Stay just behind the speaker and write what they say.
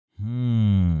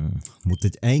Moet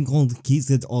ik Engels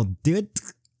kiezen of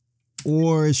dit?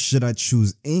 Or should I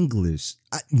choose English?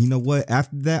 You know what?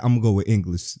 After that, I'm gonna go with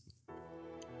English.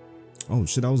 Oh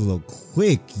shit, that was a little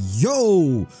quick.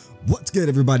 Yo! What's good,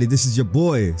 everybody? This is your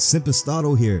boy,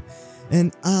 Simpistotle here.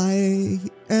 And I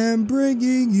am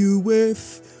bringing you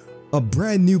with a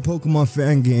brand new Pokemon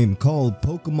fan game called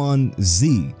Pokemon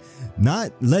Z.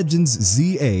 Not Legends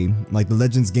ZA, like the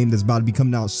Legends game that's about to be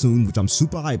coming out soon, which I'm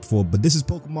super hyped for, but this is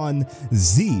Pokemon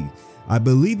Z. I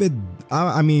believe it,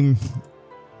 I mean,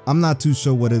 I'm not too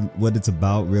sure what it's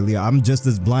about, really. I'm just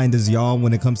as blind as y'all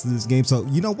when it comes to this game. So,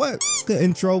 you know what? The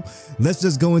intro. Let's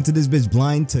just go into this bitch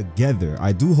blind together.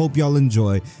 I do hope y'all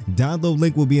enjoy. Download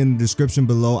link will be in the description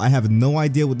below. I have no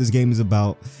idea what this game is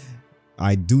about.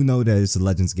 I do know that it's a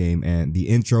Legends game, and the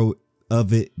intro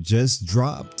of it just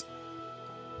dropped.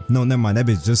 No, never mind. That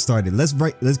bitch just started. Let's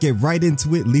get right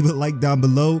into it. Leave a like down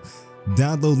below.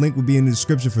 Download link will be in the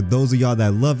description for those of y'all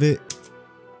that love it.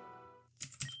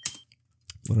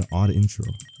 What an odd intro.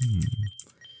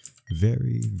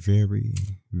 Very, very,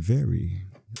 very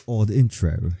odd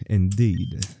intro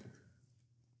indeed.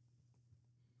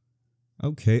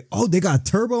 Okay. Oh, they got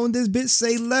turbo in this bitch.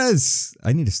 Say less.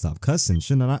 I need to stop cussing,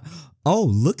 shouldn't I? Oh,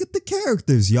 look at the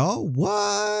characters, y'all.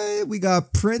 What? We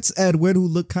got Prince Edward, who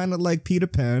looked kind of like Peter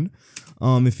Pan,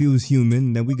 if he was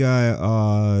human. Then we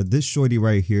got this shorty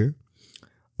right here.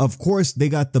 Of course, they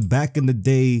got the back in the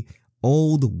day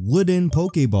old wooden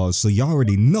Pokeballs, so y'all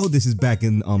already know this is back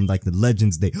in like the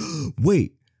Legends day.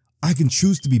 Wait, I can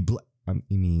choose to be black. I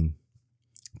mean,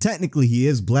 technically he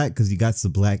is black because he got the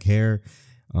black hair,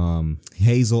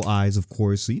 hazel eyes, of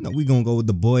course. So you know we gonna go with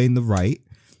the boy in the right.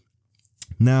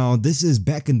 Now this is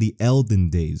back in the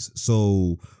Elden days,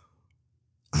 so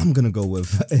I'm gonna go with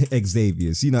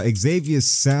Xavius. You know, Xavius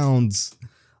sounds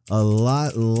a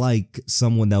lot like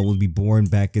someone that would be born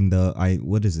back in the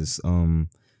what is this?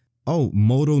 Oh,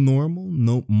 Moto Normal?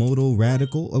 No, Moto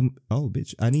Radical? Oh,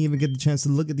 bitch. I didn't even get the chance to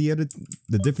look at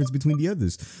the difference between the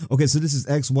others. Okay, so this is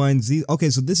X, Y, and Z. Okay,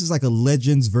 so this is like a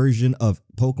Legends version of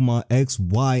Pokemon X,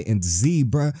 Y, and Z,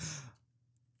 bruh.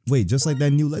 Wait, just like that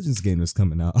new Legends game that's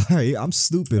coming out. Alright, I'm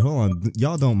stupid. Hold on.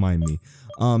 Y'all don't mind me.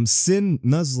 Sin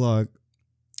Nuzlocke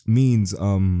means,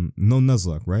 no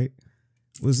Nuzlocke, right?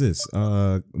 What's this?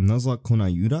 Nuzlocke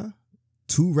Konayuda?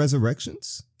 2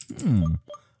 resurrections?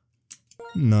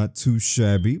 Not too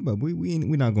shabby, but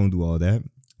we're not gonna do all that.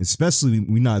 Especially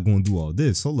we're not gonna do all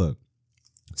this. Hold up.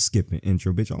 Skipping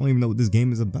intro, bitch. I don't even know what this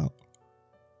game is about.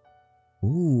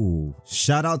 Ooh.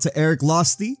 Shout out to Eric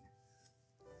Losty.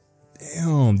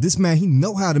 Damn, this man, he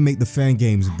know how to make the fan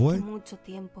games, boy.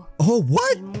 Oh,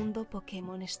 what? El mundo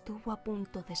Pokémon estuvo a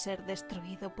punto de ser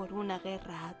destruido por una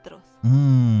guerra atroz.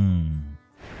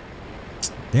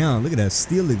 Damn, look at that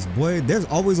Steelix, boy. There's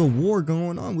always a war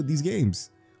going on with these games.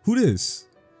 Who this?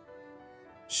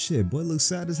 Shit, boy looks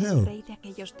sad as hell.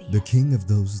 The king of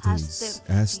those days,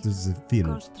 Aster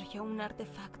Zephyr.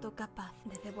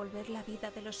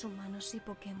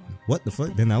 What the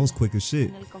fuck? Then that was quick as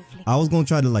shit. I was gonna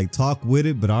try to like talk with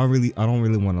it, but I don't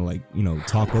really want to like, you know,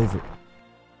 talk over it.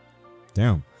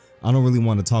 Damn. I don't really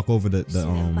want to talk over the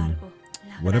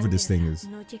whatever this thing is.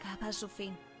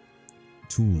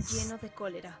 Lleno de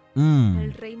cólera,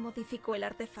 el rey modificó el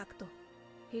artefacto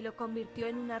y lo convirtió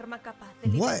en un arma capaz de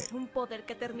liberar un poder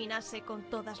que terminase con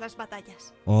todas las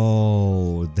batallas.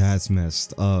 Oh, that's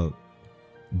messed up.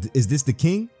 Is this the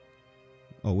king?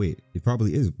 Oh wait, it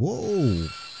probably is. Whoa.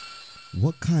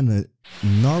 What kind of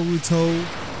Naruto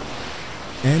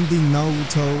ending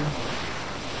Naruto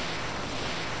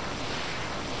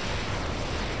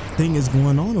thing is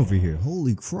going on over here?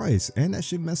 Holy Christ. And that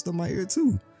shit messed up my ear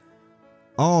too.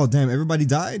 Oh damn, everybody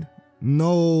died?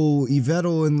 No,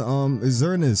 Yveltal and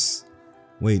Xerneas.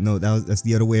 Wait, no, that's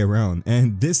the other way around.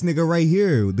 And this nigga right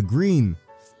here, the green.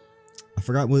 I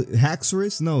forgot what,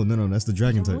 Haxorus? No, that's the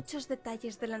dragon type. Muchos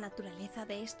detalles de la naturaleza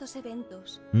de estos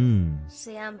eventos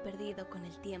se han perdido con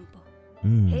el tiempo.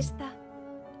 Esta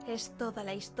es toda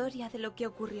la historia de lo que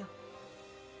ocurrió.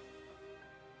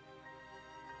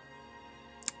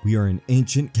 We are in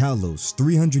ancient KALOS,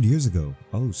 300 years ago.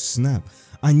 Oh snap.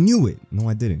 I knew it. No,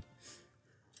 I didn't.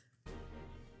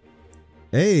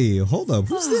 Hey, hold up.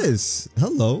 Who's this?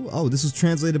 Hello. Oh, this was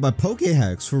translated by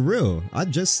PokeHacks, for real. I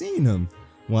just seen him.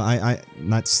 Well, I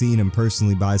not seen him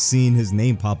personally, but I seen his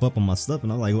name pop up on my stuff,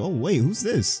 and I'm like, oh wait, who's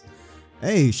this?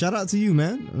 Hey, shout out to you,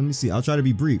 man. Let me see. I'll try to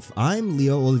be brief. I'm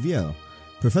Leo Olivier,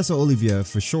 Professor Olivier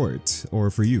for short, or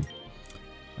for you.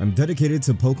 I'm dedicated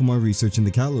to Pokemon research in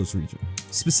the KALOS region.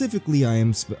 Specifically, I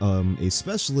am a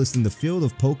specialist in the field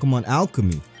of Pokemon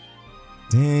alchemy.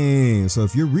 Dang, so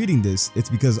if you're reading this, it's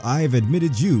because I have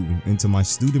admitted you into my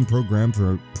student program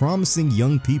for promising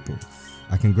young people.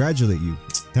 I congratulate you.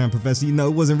 Damn, Professor, you know,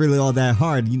 it wasn't really all that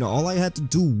hard. You know, all I had to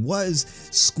do was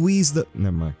squeeze the...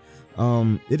 Never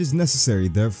mind. It is necessary,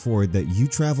 therefore, that you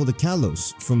travel to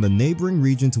KALOS from the neighboring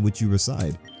region to which you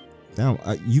reside. Now,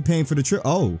 you paying for the trip?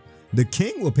 Oh, the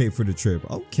king will pay for the trip.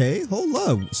 Okay, hold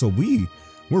up. So we're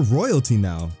royalty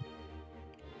now.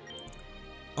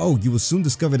 Oh, you will soon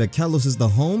discover that KALOS is the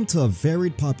home to a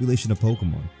varied population of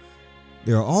Pokemon.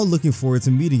 They are all looking forward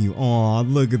to meeting you. Aw,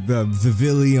 look at the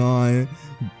Vivillon,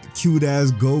 cute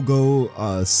ass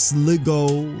Go-Go,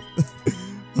 Sligo.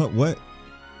 What?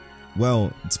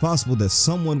 Well, it's possible that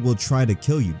someone will try to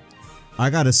kill you. I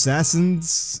got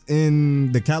assassins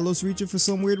in the KALOS region for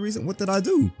some weird reason. What did I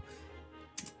do?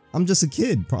 I'm just a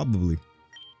kid, probably.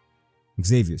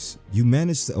 Xavius, you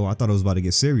managed to... Oh, I thought I was about to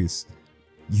get serious.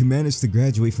 You managed to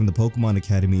graduate from the Pokemon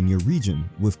Academy in your region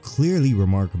with clearly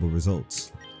remarkable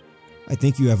results. I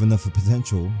think you have enough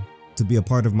potential to be a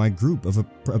part of my group of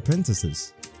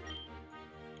apprentices.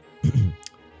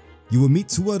 You will meet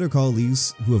 2 other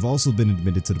colleagues who have also been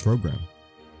admitted to the program.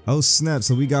 Oh snap,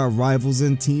 so we got rivals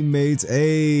and teammates.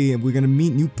 Hey, and we're gonna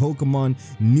meet new Pokemon,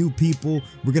 new people.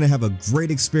 We're gonna have a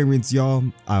great experience, y'all.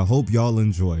 I hope y'all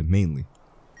enjoy, mainly.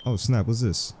 Oh snap, what's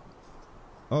this?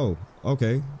 Oh,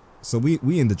 okay. So we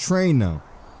in the train now.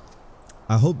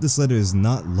 I hope this letter is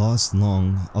not lost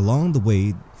long along the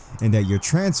way and that your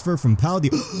transfer from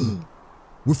Paldea...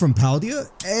 We're from Paldea?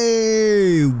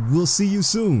 Hey, we'll see you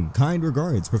soon. Kind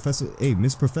regards, Professor. Hey,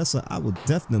 Miss Professor, I will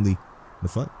definitely... The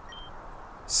fuck?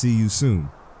 See you soon.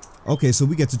 Okay, so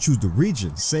we get to choose the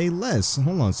region. Say less.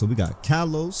 Hold on, so we got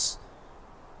KALOS.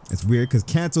 It's weird because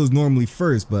Kanto's normally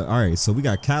first, but alright, so we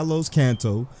got KALOS,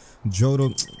 Kanto,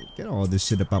 Johto. Get all this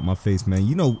shit up out my face, man.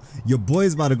 You know, your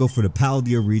boy's about to go for the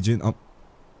Paldea region.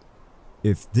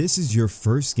 If this is your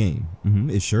first game,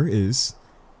 it sure is.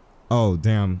 Oh,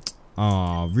 damn.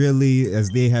 Aw, really? As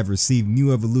they have received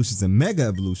new evolutions and mega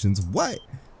evolutions? What?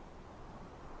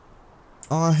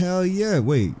 Oh, hell yeah.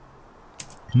 Wait.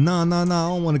 Nah. I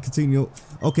don't want to continue.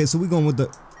 Okay, so we going with the...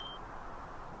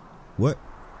 What?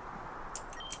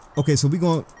 Okay, so we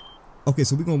going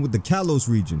with the KALOS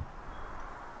region.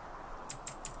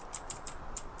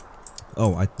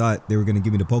 Oh, I thought they were going to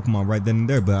give me the Pokemon right then and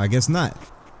there, but I guess not.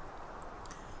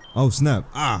 Oh, snap.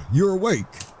 Ah, you're awake.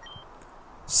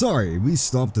 Sorry, we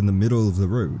stopped in the middle of the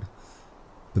road,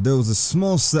 but there was a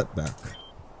small setback.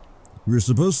 We were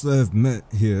supposed to have met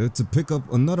here to pick up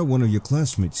another one of your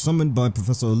classmates summoned by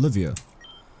Professor Olivia.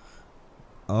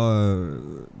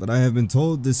 But I have been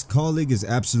told this colleague is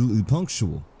absolutely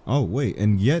punctual. Oh, wait,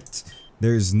 and yet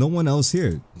there's no one else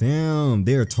here. Damn,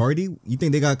 they are tardy? You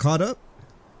think they got caught up?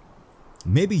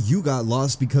 Maybe you got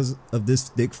lost because of this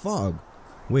thick fog.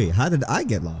 Wait, how did I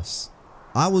get lost?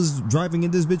 I was driving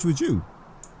in this bitch with you.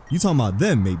 You talking about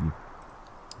them, maybe?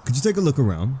 Could you take a look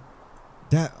around?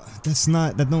 That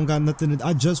don't got nothing to...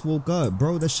 I just woke up,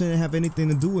 bro. That shouldn't have anything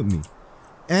to do with me.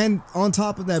 And on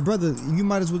top of that, brother, you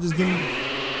might as well just give me...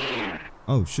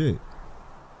 Oh, shit.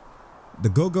 The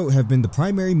Go-Go have been the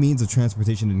primary means of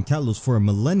transportation in KALOS for a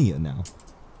millennia now.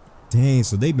 Dang,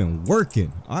 so they've been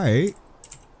working. Alright.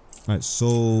 Alright,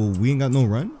 so we ain't got no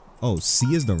run? Oh,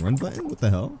 C is the run button? What the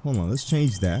hell? Hold on, let's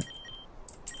change that.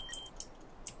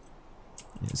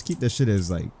 Yeah, let's keep that shit as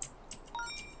like...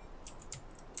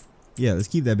 Yeah, let's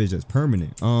keep that bitch as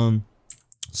permanent.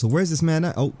 So where's this man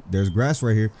at? Oh, there's grass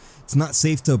right here. It's not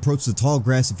safe to approach the tall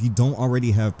grass if you don't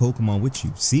already have Pokemon with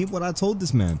you. See what I told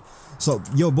this man? So,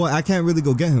 yo, boy, I can't really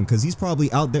go get him because he's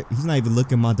probably out there. He's not even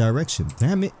looking my direction.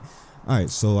 Damn it. Alright,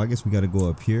 so I guess we gotta go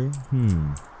up here.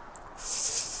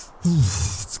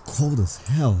 It's cold as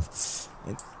hell.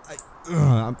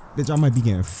 And bitch, I might be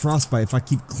getting frostbite if I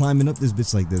keep climbing up this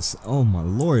bitch like this. Oh my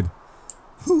lord.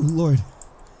 Whew, lord.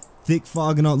 Thick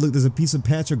fog and all. Look, there's a piece of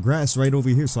patch of grass right over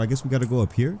here, so I guess we gotta go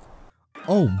up here.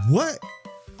 Oh, what?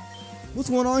 What's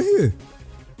going on here?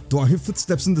 Do I hear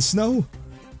footsteps in the snow?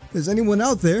 Is anyone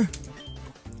out there?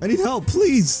 I need help,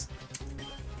 please.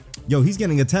 Yo, he's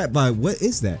getting attacked by... What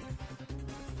is that?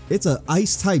 It's a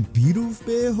ice type beetle,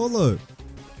 man. Hold up.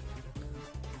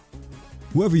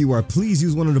 Whoever you are, please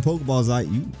use one of the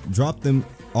Pokeballs. You drop them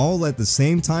all at the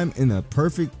same time in a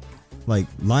perfect, like,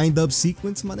 lined up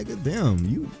sequence, my nigga.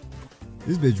 Damn,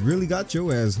 this bitch really got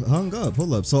your ass hung up.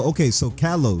 Hold up. So, okay, so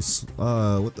KALOS.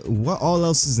 What all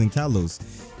else is in KALOS?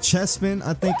 Chespin,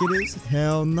 I think it is.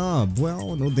 Hell nah, boy. I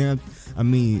don't know. Damn. I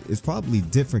mean, it's probably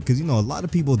different because, you know, a lot of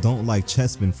people don't like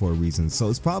Chespin for a reason. So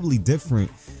it's probably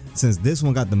different since this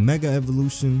one got the Mega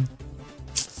Evolution.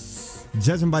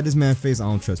 Judging by this man's face, I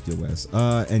don't trust your ass.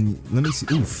 And let me see.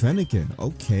 Ooh, Fennekin.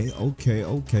 Okay.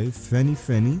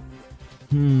 Fenny.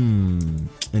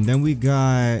 And then we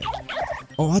got...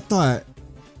 Oh, I thought...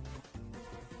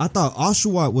 I thought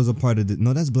Oshawott was a part of it.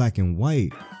 No, that's black and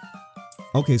white.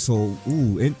 Okay, so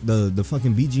the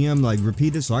fucking BGM like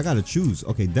repeated, so I gotta choose.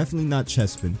 Okay, definitely not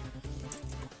Chespin,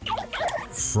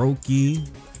 Froakie,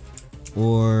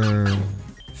 or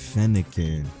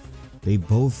Fennekin. They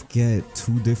both get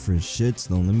two different shits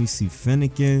though. Let me see.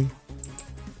 Fennekin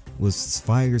was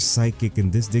fire psychic,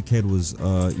 and this dickhead was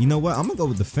you know what? I'm gonna go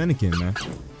with the Fennekin, man.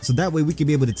 So that way we can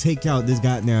be able to take out this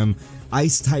goddamn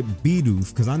ice type Bidoof,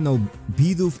 because I know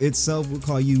Bidoof itself will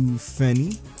call you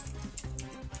Fenty,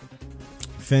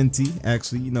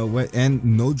 actually, you know what? And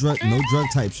no drug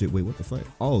type shit. Wait, what the fuck?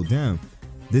 Oh damn.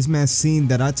 This man seen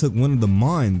that I took one of the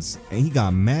mines and he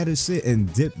got mad as shit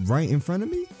and dipped right in front of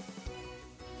me.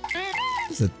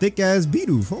 It's a thick ass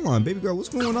Bidoof. Hold on, baby girl, what's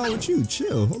going on with you?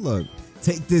 Chill, hold up.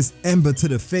 Take this ember to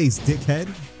the face, dickhead.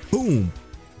 Boom.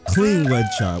 Clean wedge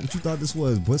shot. What you thought this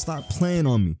was? Boy, stop playing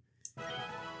on me.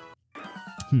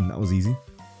 That was easy.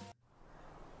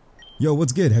 Yo,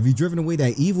 what's good? Have you driven away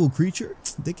that evil creature?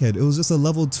 Dickhead, it was just a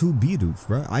level 2 Bidoof,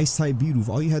 bro. Ice type Bidoof.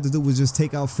 All you had to do was just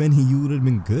take out Fenny. You would have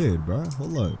been good, bro.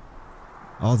 Hold up.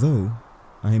 Although,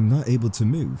 I am not able to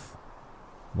move.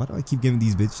 Why do I keep giving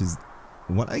these bitches...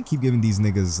 Why do I keep giving these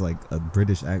niggas like a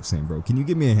British accent, bro? Can you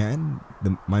give me a hand?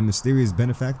 My mysterious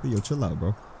benefactor? Yo, chill out,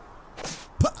 bro.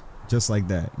 Just like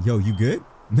that. Yo, you good?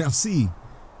 Merci.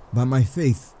 By my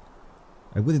faith,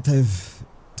 I wouldn't have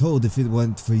told if it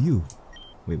weren't for you.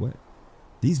 Wait, what?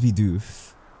 These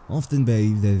Bidoof often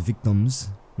bathe their victims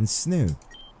in snow.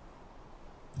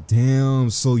 Damn,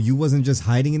 so you wasn't just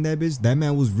hiding in that bitch? That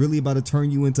man was really about to turn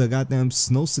you into a goddamn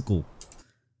snowsicle.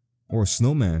 Or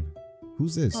snowman.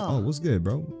 Who's this? Oh, what's good,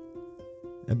 bro?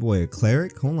 That boy a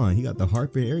cleric? Hold on, he got the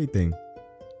harp and everything.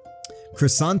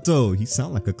 Crisanto, he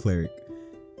sound like a cleric.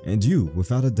 And you,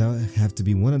 without a doubt, have to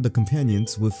be one of the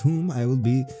companions with whom I will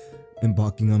be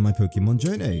embarking on my Pokemon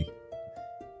journey.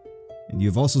 And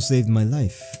you've also saved my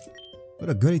life. What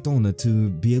a great honor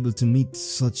to be able to meet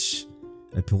such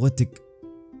a poetic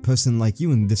person like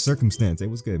you in this circumstance. Hey,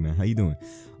 what's good, man? How you doing?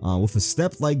 With a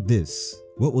step like this,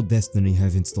 what will destiny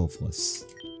have in store for us?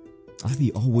 I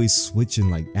be always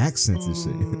switching like accents and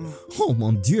shit. Oh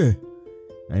mon dieu.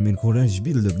 I'm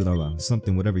incorrigible,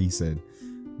 something, whatever he said.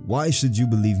 Why should you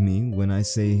believe me when I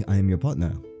say I am your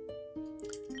partner?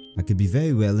 I could be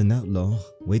very well an outlaw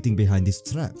waiting behind this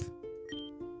trap.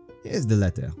 Here's the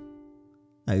letter.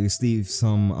 I received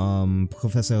some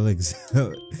Professor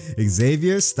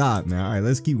Xavier. Stop, man. Alright,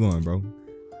 let's keep going, bro.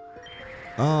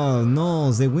 Oh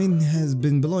no, the wind has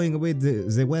been blowing away the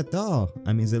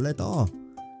letter.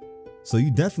 So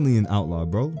you definitely an outlaw,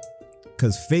 bro.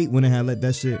 Cause fate wouldn't have let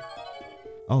that shit.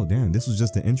 Oh damn, this was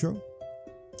just the intro?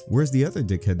 Where's the other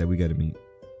dickhead that we gotta meet?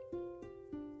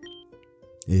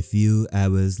 A few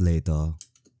hours later.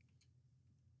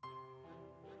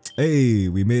 Hey,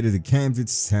 we made it to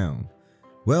Canvas Town.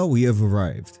 Well, we have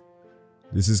arrived.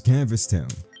 This is Canvas Town.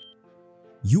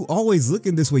 You always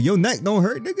looking this way. Your neck don't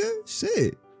hurt, nigga?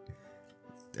 Shit.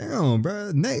 Damn,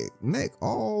 bro. Neck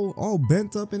all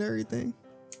bent up and everything.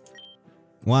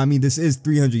 Well, I mean, this is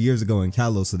 300 years ago in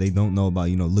KALOS, so they don't know about,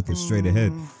 you know, looking straight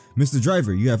ahead. Mr.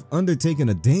 Driver, you have undertaken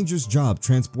a dangerous job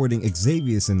transporting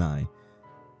Xavius and I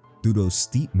through those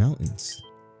steep mountains.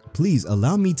 Please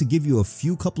allow me to give you a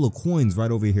couple of coins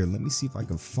right over here. Let me see if I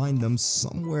can find them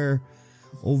somewhere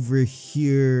over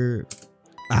here.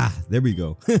 Ah, there we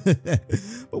go.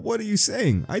 But what are you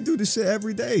saying? I do this shit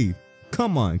every day.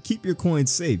 Come on, keep your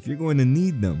coins safe. You're going to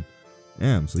need them.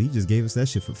 Damn, so he just gave us that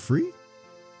shit for free?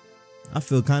 I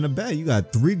feel kind of bad. You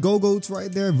got 3 Go-Goats right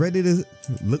there ready to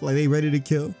look like they ready to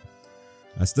kill.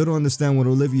 I still don't understand what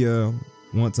Olivia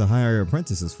wants to hire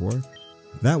apprentices for.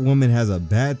 That woman has a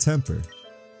bad temper.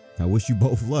 I wish you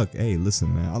both luck. Hey,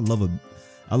 listen, man. I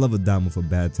love a dime with a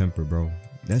bad temper, bro.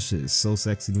 That shit is so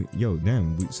sexy. Yo,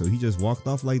 damn. So he just walked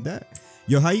off like that?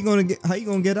 Yo, how you gonna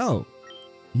get out?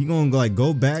 He gonna like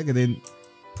go back and then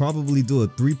probably do a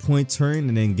 3-point turn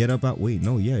and then get up out? Wait,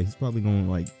 no, yeah, he's probably gonna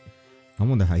like. I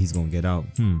wonder how he's gonna get out.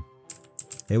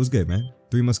 Hey, what's good, man?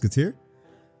 3 Musketeer?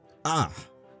 Ah,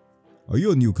 are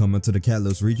you a newcomer to the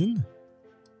KALOS region?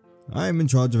 I am in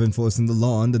charge of enforcing the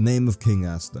law in the name of King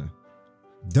Aster.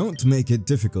 Don't make it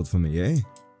difficult for me, eh?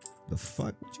 The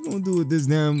fuck? What you gonna do with this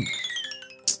damn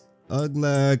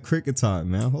ugly cricket top,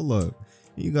 man? Hold up.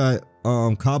 You got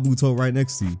Kabuto right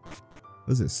next to you.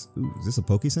 What's this? Ooh, is this a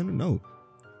Poke Center? No.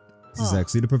 This is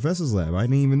actually the professor's lab. I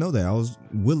didn't even know that. I was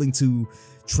willing to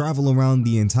travel around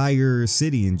the entire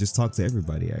city and just talk to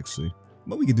everybody, actually.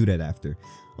 But we could do that after.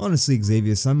 Honestly,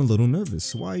 Xavier, I'm a little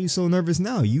nervous. Why are you so nervous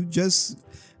now? You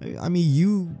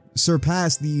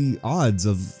surpassed the odds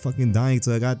of fucking dying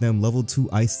to a goddamn level 2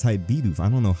 ice type Bidoof. I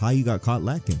don't know how you got caught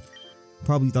lacking.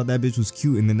 Probably thought that bitch was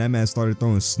cute, and then that man started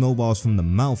throwing snowballs from the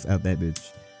mouth at that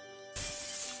bitch.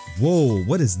 Whoa,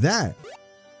 what is that?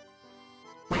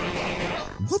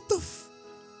 What the f?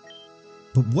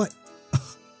 But what?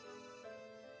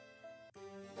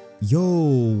 Yo,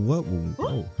 what?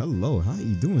 Oh, hello. How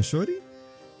you doing, shorty?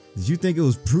 Did you think it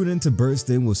was prudent to burst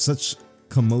in with such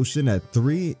commotion at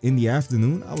 3 in the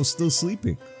afternoon? I was still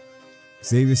sleeping.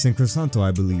 Xavier and Crisanto,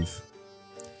 I believe.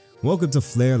 Welcome to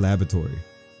Flare Laboratory.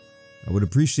 I would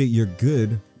appreciate your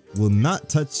good. Will not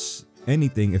touch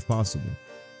anything if possible.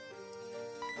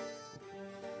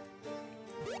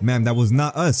 Ma'am, that was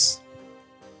not us.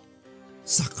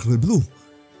 Sacre bleu.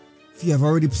 You have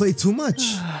already played too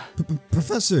much.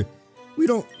 Professor, we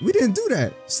didn't do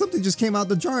that. Something just came out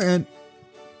the jar and...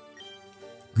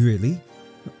 Really?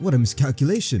 What a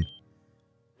miscalculation.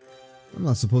 I'm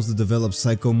not supposed to develop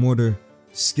psychomotor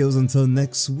skills until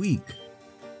next week.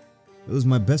 It was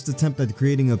my best attempt at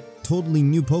creating a totally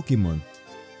new Pokemon.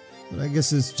 But I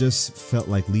guess it's just felt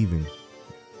like leaving.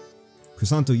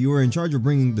 Crisanto, you were in charge of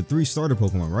bringing the 3 starter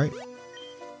Pokemon, right?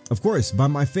 Of course, by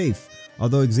my faith.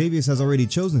 Although Xavier has already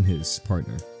chosen his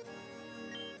partner.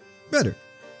 Better.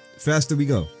 Faster we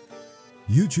go.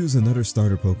 You choose another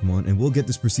starter Pokemon and we'll get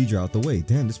this procedure out the way.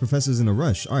 Damn, this professor's in a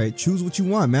rush. Alright, choose what you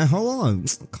want, man. Hold on.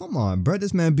 Come on, bro.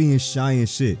 This man being shy and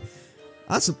shit.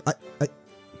 I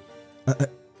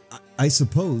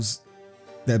suppose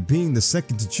that being the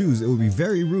second to choose, it would be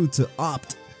very rude to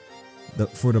opt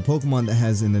for the Pokemon that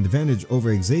has an advantage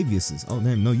over Xavier's. Oh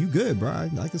damn, no, you good, bro.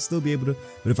 I can still be able to.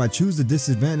 But if I choose the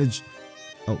disadvantage,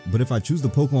 but if I choose the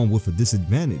Pokemon with a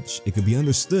disadvantage, it could be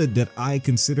understood that I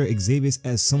consider Xavier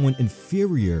as someone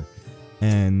inferior.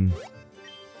 And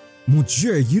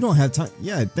Monsieur, you don't have time.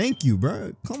 Yeah, thank you,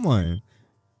 bro. Come on.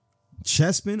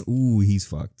 Chespin, ooh, he's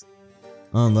fucked.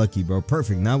 Unlucky, bro.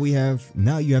 Perfect. Now you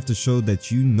have to show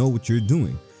that you know what you're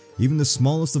doing. Even the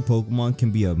smallest of Pokemon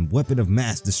can be a weapon of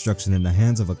mass destruction in the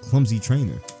hands of a clumsy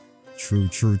trainer. True,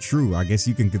 true, true. I guess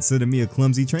you can consider me a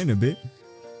clumsy trainer, bitch.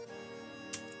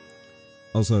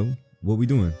 Also, what we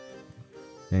doing?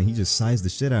 And he just sized the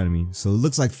shit out of me. So it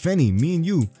looks like Fenny, me and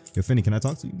you. Yo, Fenny, can I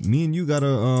talk to you? Me and you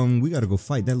gotta we gotta go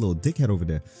fight that little dickhead over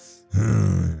there.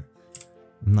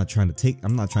 I'm not trying to take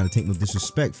no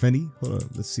disrespect, Fenny. Hold up,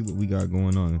 let's see what we got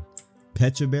going on.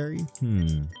 Pecha Berry?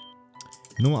 You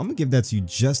know what? I'm gonna give that to you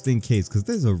just in case, because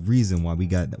there's a reason why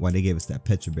they gave us that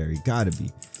Pecha Berry. Gotta be.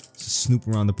 Just snoop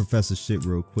around the professor shit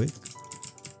real quick.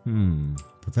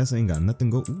 Professor ain't got nothing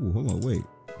go. Ooh, hold on, wait.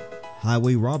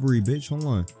 Highway robbery, bitch. Hold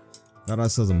on. Got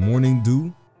ourselves a Morning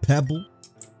Dew Pebble.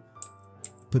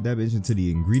 Put that bitch into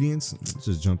the ingredients. Let's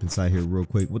just jump inside here real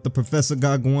quick. What the professor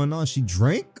got going on? She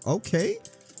drank? Okay.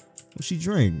 What she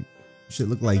drank? Shit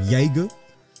look like Jaeger.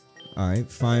 Alright,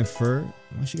 fine fur.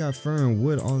 Why she got fur and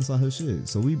wood all inside her shit?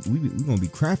 So we gonna be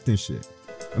crafting shit.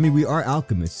 I mean, we are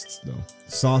alchemists though.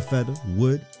 Saw feather,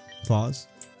 wood, pause.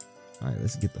 Alright,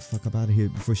 let's get the fuck up out of here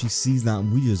before she sees that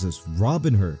we just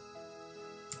robbing her.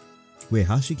 Wait,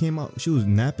 how she came out? She was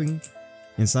napping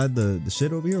inside the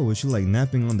shit over here, or was she like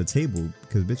napping on the table?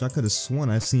 Because bitch, I could have sworn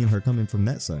I seen her coming from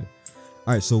that side.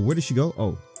 Alright, so where did she go?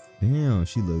 Oh, damn,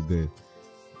 she looked good.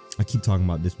 I keep talking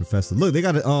about this professor. Look, they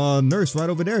got a nurse right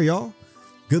over there, y'all.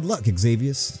 Good luck,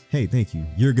 Xavier. Hey, thank you.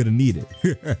 You're gonna need it.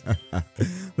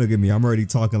 Look at me. I'm already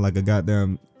talking like a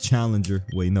goddamn challenger.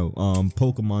 Wait, no.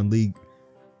 Pokemon League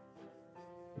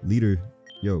leader.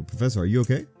 Yo, Professor, are you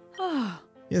okay?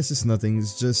 Yes, it's nothing.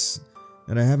 It's just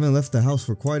that I haven't left the house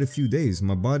for quite a few days.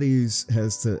 My body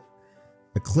has to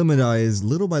acclimatize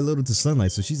little by little to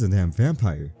sunlight, so she's a damn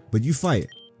vampire. But you fight.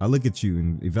 I look at you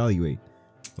and evaluate.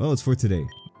 Well, it's for today.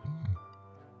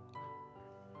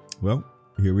 Well,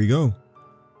 here we go.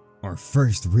 Our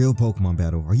first real Pokemon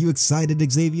battle. Are you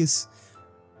excited, Xavier?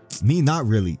 Me, not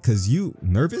really. Cause you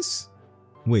nervous?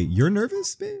 Wait, you're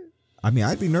nervous, man? I mean,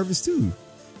 I'd be nervous too.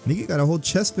 Nigga got a whole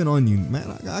chest spin on you,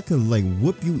 man. I could like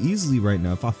whoop you easily right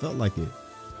now if I felt like it.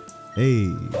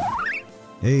 Hey,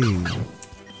 hey,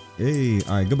 hey.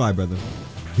 All right, goodbye, brother.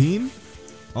 Beam?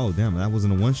 Oh damn, that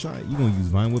wasn't a one shot. You gonna use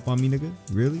Vine Whip on me, nigga?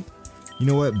 Really? You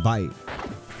know what? Bite.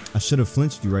 I should have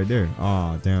flinched you right there.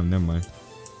 Ah, damn. Never mind.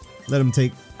 Let him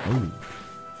take. Oh,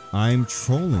 I'm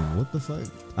trolling. What the fuck?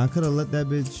 I could have let that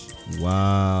bitch.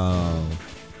 Wow.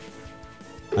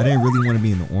 I didn't really want to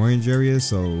be in the orange area,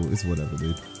 so it's whatever,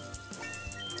 dude.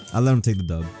 I let him take the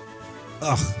dub.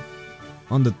 Ugh.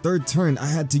 On the third turn, I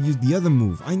had to use the other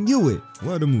move. I knew it.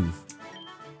 What other move?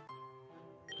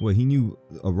 What, he knew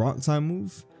a rock type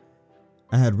move?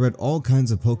 I had read all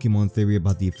kinds of Pokemon theory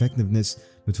about the effectiveness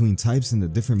between types and the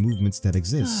different movements that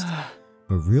exist.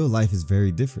 But real life is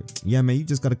very different. Yeah, man, you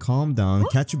just gotta calm down,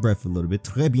 catch your breath a little bit.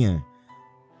 Très bien.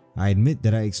 I admit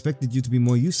that I expected you to be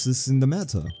more useless in the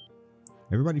matter.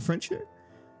 Everybody French here?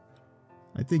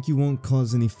 I think you won't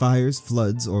cause any fires,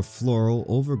 floods, or floral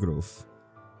overgrowth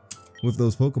with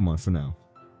those Pokemon for now.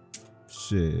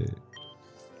 Shit.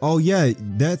 Oh yeah,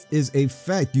 that is a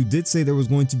fact. You did say there was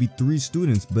going to be 3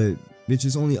 students, but bitch,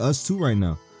 it's only us 2 right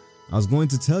now. I was going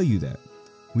to tell you that.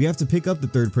 We have to pick up the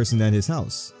 3rd person at his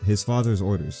house. His father's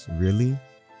orders. Really?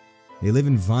 They live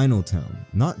in Vinyl Town,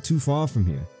 not too far from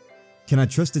here. Can I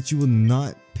trust that you will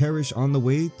not perish on the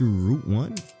way through Route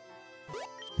 1?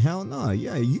 Hell nah,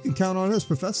 yeah, you can count on us,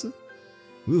 Professor.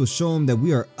 We will show him that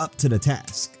we are up to the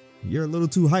task. You're a little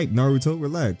too hyped, Naruto,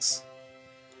 relax.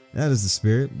 That is the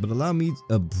spirit, but allow me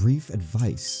a brief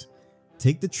advice.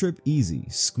 Take the trip easy,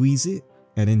 squeeze it,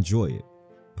 and enjoy it.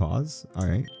 Pause,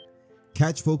 alright.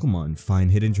 Catch Pokemon, find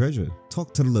hidden treasure,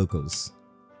 talk to the locals.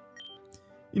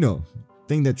 You know,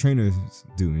 thing that trainers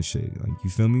do and shit, like, you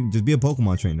feel me? Just be a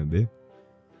Pokemon trainer, babe.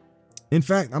 In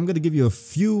fact, I'm gonna give you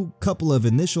a couple of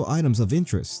initial items of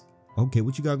interest. Okay,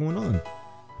 what you got going on?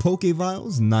 Poke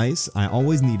Vials, nice. I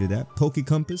always needed that. Poke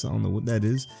Compass, I don't know what that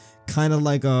is. Kind of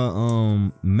like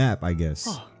a map, I guess.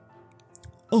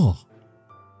 Oh,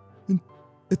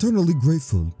 eternally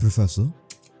grateful, Professor.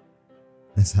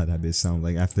 That's how that bitch sounds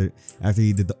like after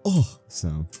he did the oh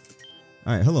sound.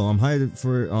 All right, hello.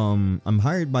 I'm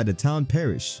hired by the town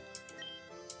parish.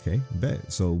 Okay,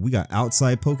 bet. So we got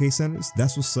outside Poke Centers.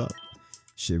 That's what's up.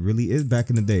 Shit really is back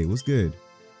in the day. What's good?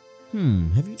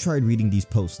 Have you tried reading these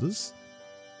posters?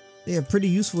 They have pretty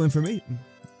useful information.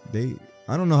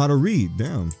 I don't know how to read.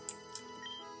 Damn.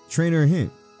 Trainer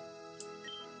hint.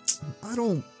 I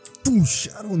don't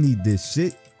need this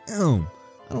shit. Damn.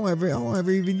 I don't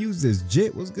ever even use this.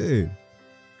 Jit, what's good?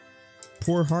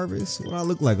 Poor harvest? What I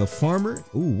look like, a farmer?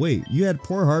 Ooh, wait. You had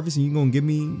poor harvest and you gonna give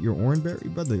me your orange berry?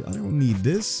 Brother, I don't need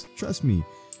this. Trust me.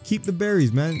 Keep the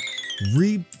berries, man.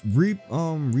 Relabel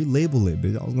it,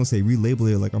 bitch. I was gonna say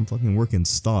relabel it like I'm fucking working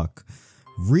stock.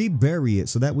 Rebury it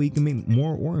so that way you can make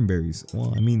more orange berries.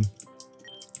 Well, I mean,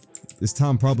 this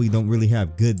town probably don't really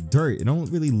have good dirt. It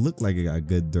don't really look like it got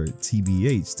good dirt,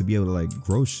 TBH, to be able to like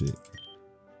grow shit.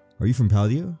 Are you from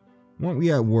Paldea? Weren't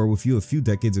we at war with you a few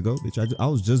decades ago? Bitch, I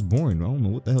was just born. I don't know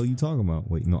what the hell you talking about.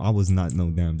 Wait, no, I was not no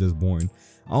damn just born.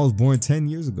 I was born 10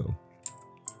 years ago.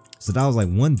 So that was like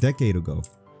 1 decade ago.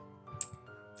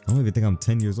 I don't even think I'm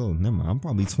 10 years old. Never mind. I'm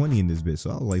probably 20 in this bitch.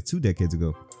 So I was like 2 decades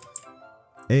ago.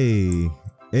 Hey,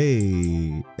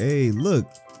 look.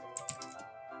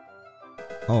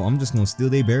 Oh, I'm just gonna steal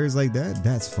their berries like that?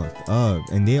 That's fucked up.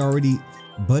 And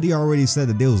Buddy already said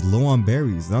that they was low on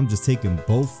berries. And I'm just taking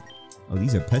both. Oh,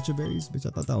 these are Pecha berries? Bitch, I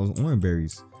thought that was orange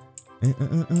berries.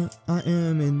 I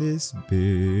am in this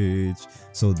bitch.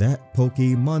 So that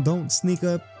Pokemon don't sneak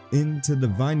up into the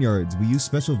vineyards. We use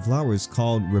special flowers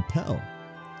called Repel.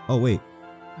 Oh, wait.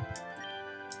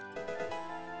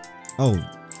 Oh.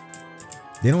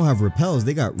 They don't have repels.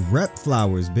 They got rep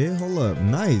flowers, bitch. Hold up.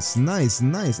 Nice.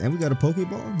 And we got a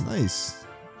Pokeball. Nice.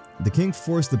 The king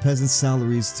forced the peasants'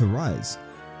 salaries to rise.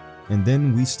 And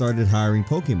then we started hiring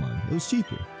Pokemon. It was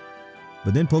cheaper.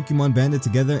 But then Pokemon banded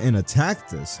together and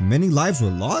attacked us. Many lives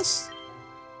were lost?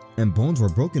 And bones were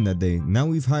broken that day. Now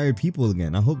we've hired people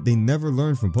again. I hope they never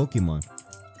learn from Pokemon.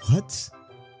 What?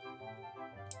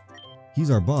 He's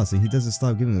our boss and he doesn't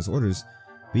stop giving us orders.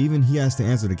 But even he has to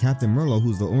answer to Captain Merlo,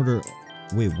 who's the order...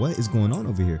 Wait, what is going on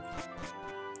over here?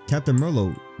 Captain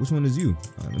Merlo, which one is you?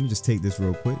 Let me just take this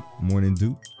real quick. Morning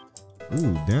Duke.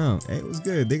 Ooh, damn. Hey, what's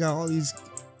good? They got all these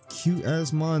cute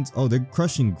ass mons. Oh, they're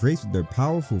crushing grapes with their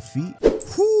powerful feet.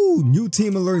 Whoo! New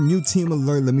team alert, new team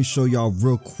alert. Let me show y'all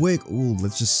real quick. Ooh,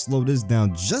 let's just slow this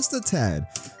down just a tad.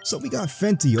 So we got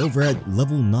Fenty over at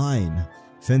level 9.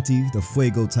 Fenty, the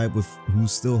Fuego type with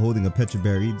who's still holding a Pecha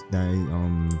berry.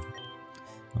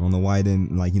 I don't know why I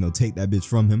didn't, like, you know, take that bitch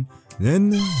from him.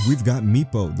 Then we've got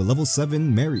Meepo, the level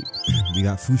 7 Mary. We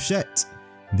got Fouchette,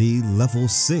 the level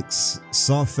 6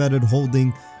 soft-feathered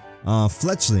holding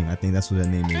Fletchling. I think that's what that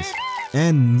name is.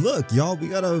 And look, y'all, we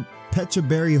got a Pecha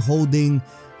berry holding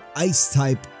ice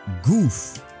type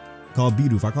Goof called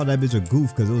Bidoof. I call that bitch a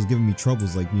Goof because it was giving me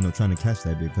troubles, like, you know, trying to catch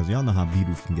that bitch, because y'all know how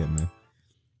Bidoof can get, man.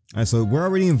 Alright, so we're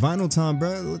already in Vinyl Town,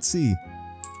 bro. Let's see.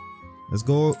 Let's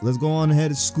go on ahead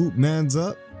and scoop mans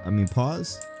up. I mean,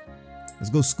 pause. Let's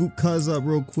go scoop cuz up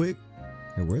real quick.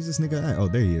 Hey, where's this nigga at? Oh,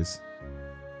 there he is.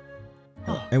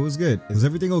 Oh, it was good. Was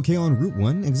everything okay on Route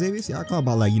 1, Xavier? Yeah, I caught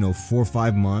about, like, you know, 4 or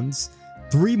 5 months.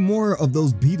 3 more of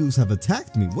those Beedus have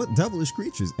attacked me. What devilish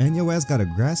creatures? And your ass got a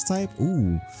grass type?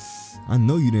 Ooh, I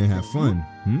know you didn't have fun.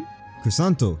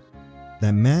 Crisanto,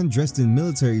 that man dressed in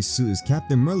military suit is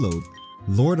Captain Merlot,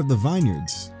 Lord of the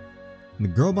Vineyards. The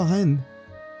girl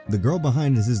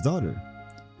behind is his daughter.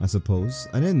 I suppose.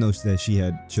 I didn't know that she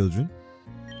had children.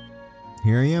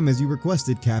 Here I am as you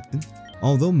requested, Captain.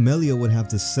 Although Melia would have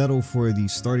to settle for the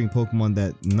starting Pokemon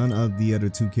that none of the other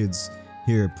 2 kids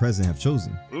here present have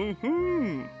chosen.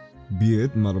 Be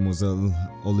it, Mademoiselle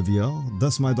Olivia.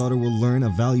 Thus my daughter will learn a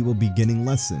valuable beginning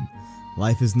lesson.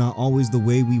 Life is not always the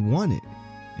way we want it,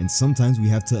 and sometimes we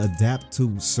have to adapt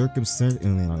to circumstance.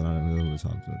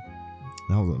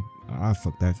 I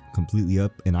fucked that completely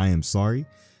up, and I am sorry.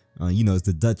 You know, it's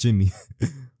the Dutch in me.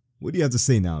 What do you have to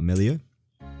say now, Melia?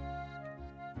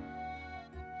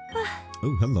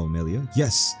 Oh, hello, Melia.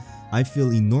 Yes, I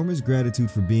feel enormous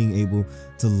gratitude for being able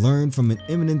to learn from an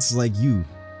eminence like you,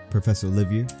 Professor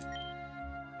Olivia.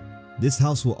 This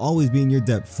house will always be in your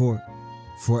debt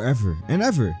forever and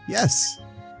ever. Yes.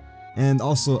 And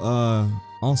also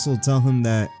tell him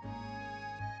that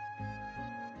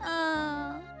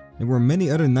there were many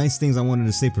other nice things I wanted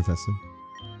to say, Professor.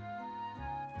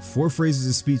 4 phrases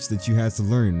of speech that you had to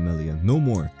learn, Melia. No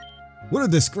more. What a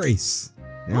disgrace.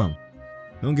 Damn.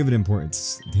 Don't give it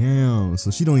importance. Damn.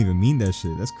 So she don't even mean that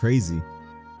shit. That's crazy.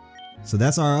 So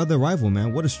that's our other rival,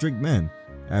 man. What a strict man.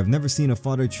 I've never seen a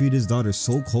father treat his daughter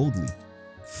so coldly.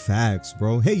 Facts,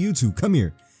 bro. Hey, you two, come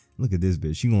here. Look at this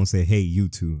bitch. She gonna say, hey, you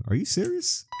two. Are you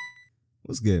serious?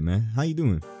 What's good, man? How you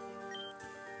doing?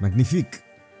 Magnifique.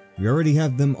 We already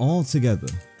have them all together.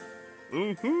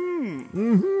 Do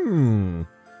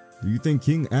you think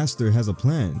King Aster has a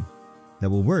plan that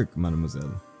will work,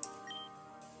 mademoiselle?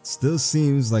 Still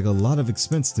seems like a lot of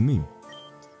expense to me.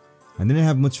 I didn't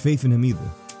have much faith in him either.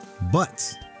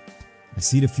 But I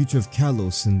see the future of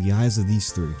Kalos in the eyes of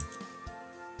these 3.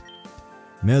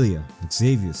 Melia,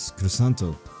 Xavius,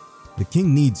 Crisanto, the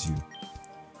king needs you.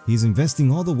 He is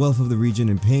investing all the wealth of the region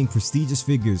and paying prestigious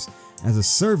figures as a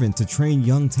servant to train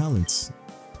young talents.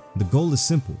 The goal is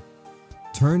simple.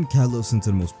 Turn Kalos into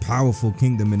the most powerful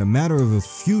kingdom in a matter of a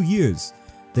few years,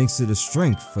 thanks to the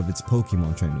strength of its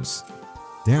Pokemon trainers.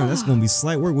 Damn, that's gonna be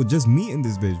slight work with just me in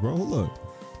this bitch, bro. Hold up.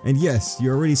 And yes,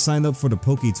 you already signed up for the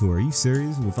Poke Tour. Are you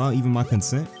serious? Without even my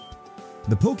consent?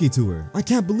 The Poke Tour. I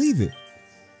can't believe it.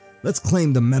 Let's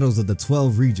claim the medals of the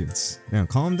 12 regions. Now,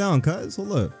 calm down, cuz.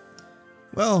 Hold up.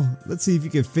 Well, let's see if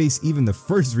you can face even the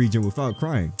first region without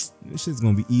crying. This shit's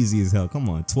gonna be easy as hell. Come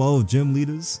on, 12 gym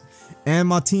leaders. And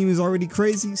my team is already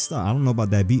crazy. Stop. I don't know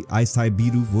about that Ice-type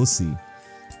Bidoof. We'll see.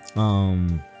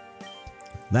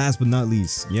 Last but not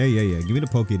least. Yeah. Give me the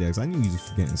Pokédex. I knew you was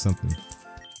forgetting something.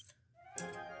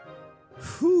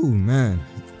 Whew, man.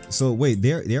 So wait,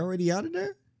 they're already out of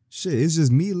there? Shit, it's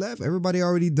just me left. Everybody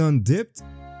already done dipped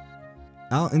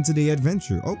out into the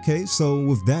adventure. Okay, so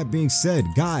with that being said,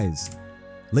 guys,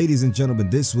 ladies and gentlemen,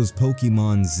 this was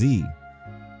Pokemon Z.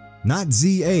 Not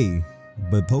ZA,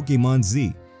 but Pokemon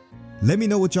Z. Let me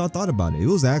know what y'all thought about it. It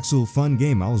was an actual fun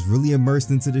game. I was really immersed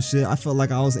into this shit. I felt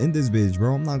like I was in this bitch,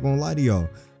 bro. I'm not gonna lie to y'all.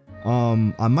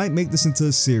 I might make this into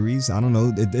a series. I don't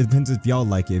know. It depends if y'all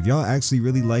like it. If y'all actually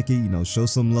really like it, you know, show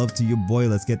some love to your boy.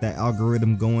 Let's get that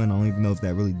algorithm going. I don't even know if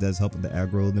that really does help with the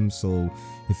algorithm. So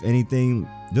if anything,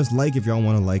 just like if y'all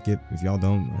want to like it. If y'all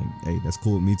don't, like, hey, that's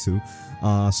cool with me too.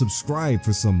 Subscribe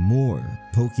for some more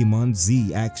Pokemon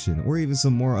Z action, or even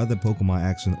some more other Pokemon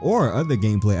action, or other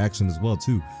gameplay action as well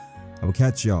too. I will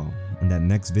catch y'all in that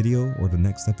next video or the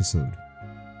next episode.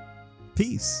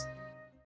 Peace.